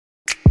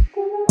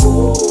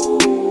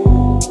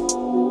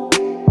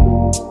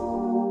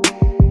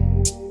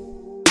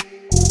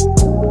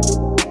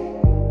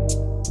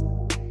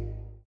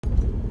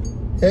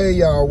Hey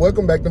y'all,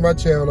 welcome back to my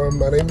channel.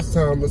 My name is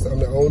Thomas. I'm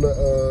the owner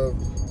of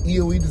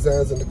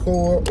EOEDesigns and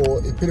Decor, or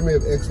Epitome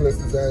of Excellence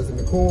Designs and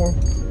Decor.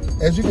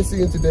 As you can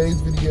see in today's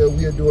video,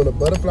 we are doing a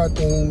butterfly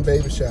themed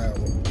baby shower.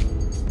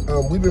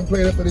 We've been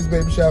planning for this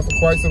baby shower for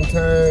quite some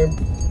time.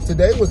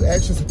 Today was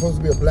actually supposed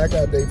to be a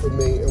blackout day for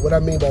me, and what I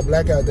mean by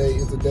blackout day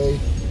is a day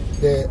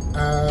that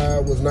I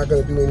was not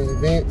going to do any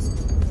events,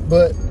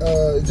 but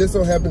it just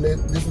so happened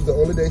that this was the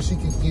only day she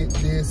could get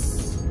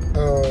this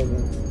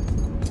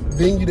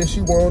venue that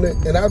she wanted,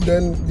 and I've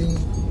done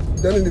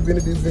an event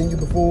at this venue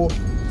before.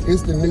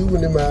 It's the new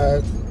one in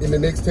the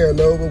next town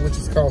over, which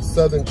is called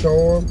Southern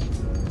Charm.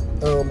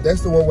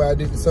 That's the one where I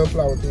did the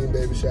sunflower themed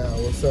baby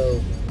shower.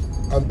 So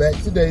I'm back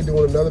today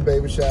doing another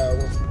baby shower,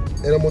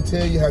 and I'm gonna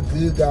tell you how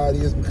good God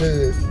is,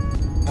 because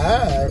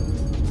I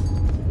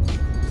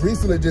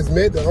recently just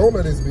met the owner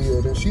of this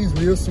building. She's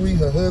real sweet,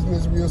 her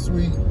husband's real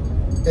sweet,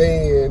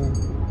 and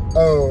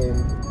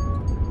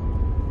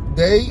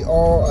they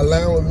are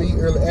allowing me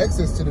early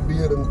access to the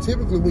building.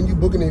 Typically, when you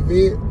book an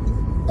event,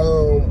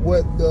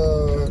 what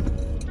the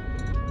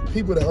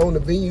people that own the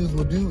venues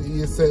will do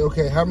is say,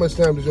 okay, how much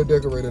time does your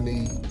decorator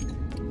need?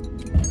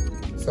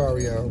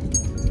 Sorry, y'all.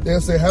 They'll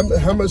say,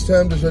 how much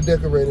time does your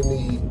decorator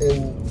need?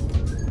 And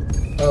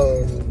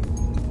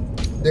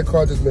that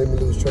car just made me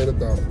lose train of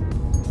thought.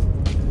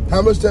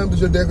 How much time does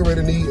your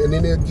decorator need? And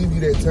then they'll give you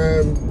that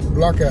time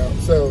block out.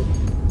 So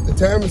the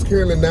time is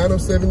currently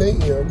 9:07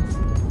 a.m.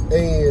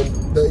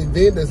 and the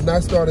event does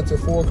not start until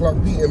 4 o'clock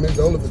p.m. It's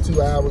only for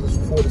 2 hours. It's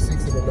from 4 to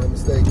 6 if I'm not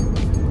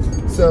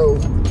mistaken. So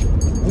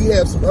we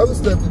have some other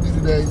stuff to do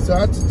today. So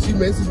she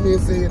messaged me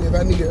and said if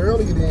I need it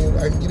earlier, then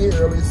I can get in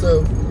early.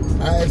 So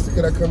I asked her,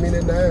 could I come in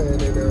at 9?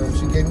 And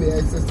she gave me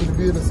access to the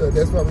building. So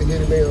that's why we're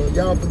heading there.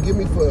 Y'all forgive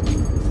me for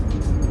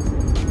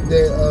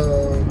that,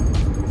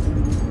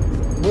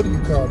 what do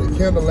you call it?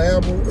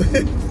 Candelabra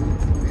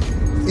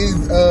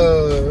is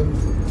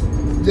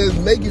just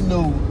making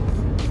noise.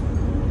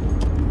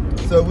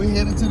 So we're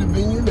headed to the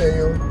venue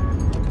now.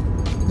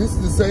 This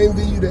is the same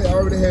venue that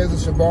already has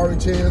the Shibari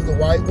chairs, the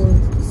white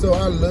ones. So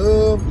I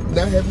love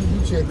not having to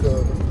do chair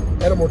covers.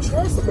 And I'm gonna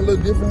try something a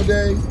little different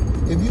today.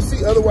 If you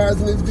see otherwise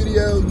in this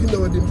video, you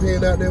know it didn't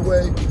pan out that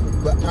way.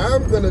 But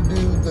I'm gonna do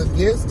the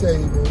guest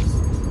tables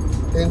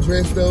and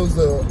dress those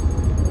up.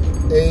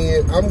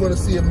 And I'm gonna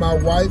see if my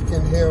wife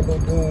can handle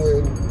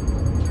doing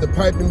the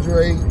pipe and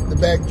drape, the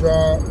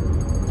backdrop,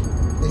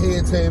 the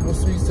head table,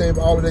 sweet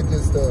table, all of that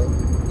good stuff.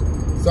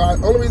 So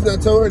the only reason I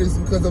told her this is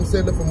because I'm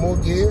setting up for more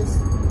guests,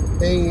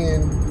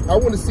 and I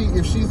want to see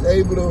if she's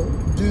able to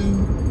do,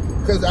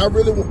 because I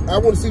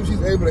want to see if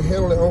she's able to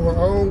handle it on her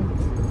own,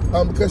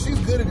 because she's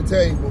good at the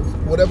tables.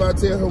 Whatever I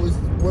tell her is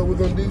what we're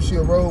going to do,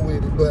 she'll roll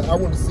with it, but I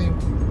want to see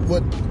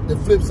what the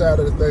flip side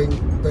of the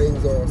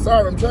things are.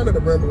 Sorry, I'm trying not to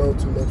ramble on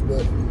too much,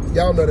 but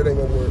y'all know that ain't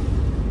going to work.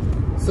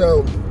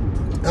 So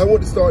I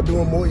want to start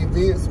doing more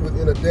events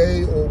within a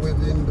day or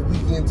within the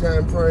weekend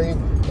time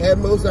frame. At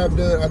most, I've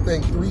done, I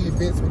think, 3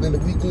 events within the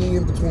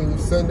weekend between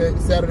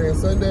Saturday and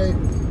Sunday.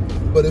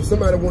 But if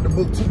somebody wanted to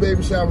book 2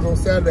 baby showers on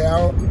Saturday,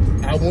 I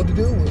want to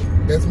do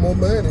it. That's more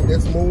money.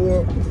 That's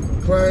more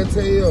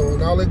clientele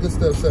and all that good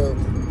stuff. So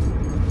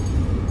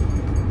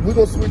we're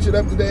going to switch it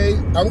up today.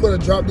 I'm going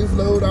to drop this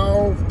load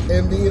off,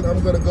 and then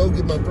I'm going to go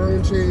get my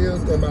throne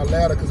chairs and my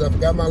ladder, because I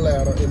forgot my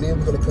ladder. And then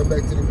we're going to come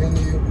back to the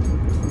venue.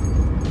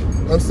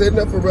 I'm setting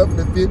up for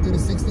roughly 50 to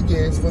 60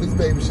 guests for this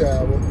baby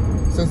shower.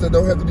 Since I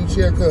don't have to do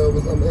chair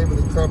covers, I'm able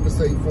to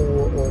compensate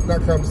for, or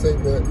not compensate,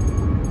 but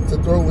to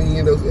throw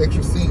in those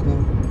extra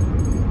seating,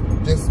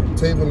 just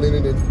table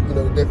linen and, you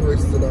know, the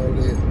decorations and all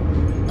that.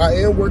 I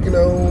am working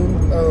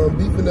on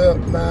beefing up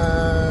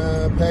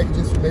my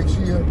packages for next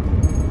year,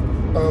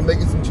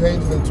 making some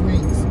changes and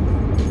tweaks.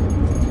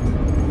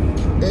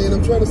 And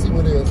I'm trying to see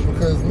what else,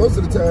 because most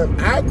of the time,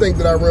 I think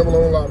that I ramble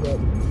on a lot, but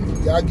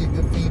I get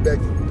good feedback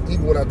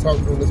even when I talk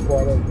during this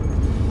part of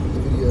the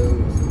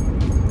videos.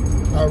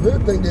 I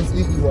really think that's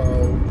it, you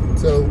all.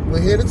 So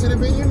we're headed to the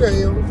venue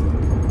now.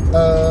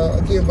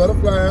 Again,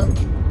 butterfly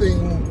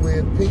theme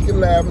with pink and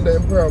lavender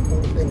and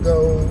purple and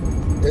gold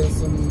and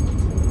some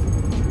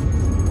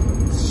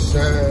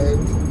shine.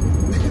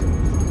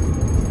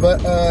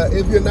 But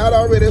if you're not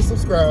already a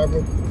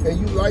subscriber and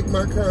you like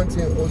my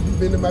content, or you've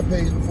been to my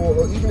page before,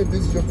 or even if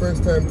this is your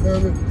first time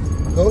coming,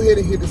 go ahead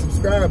and hit the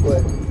subscribe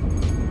button.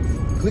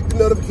 Click the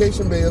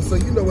notification bell so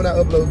you know when I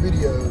upload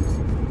videos.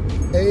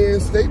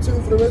 And stay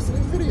tuned for the rest of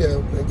this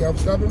video. Thank y'all for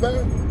stopping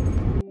by.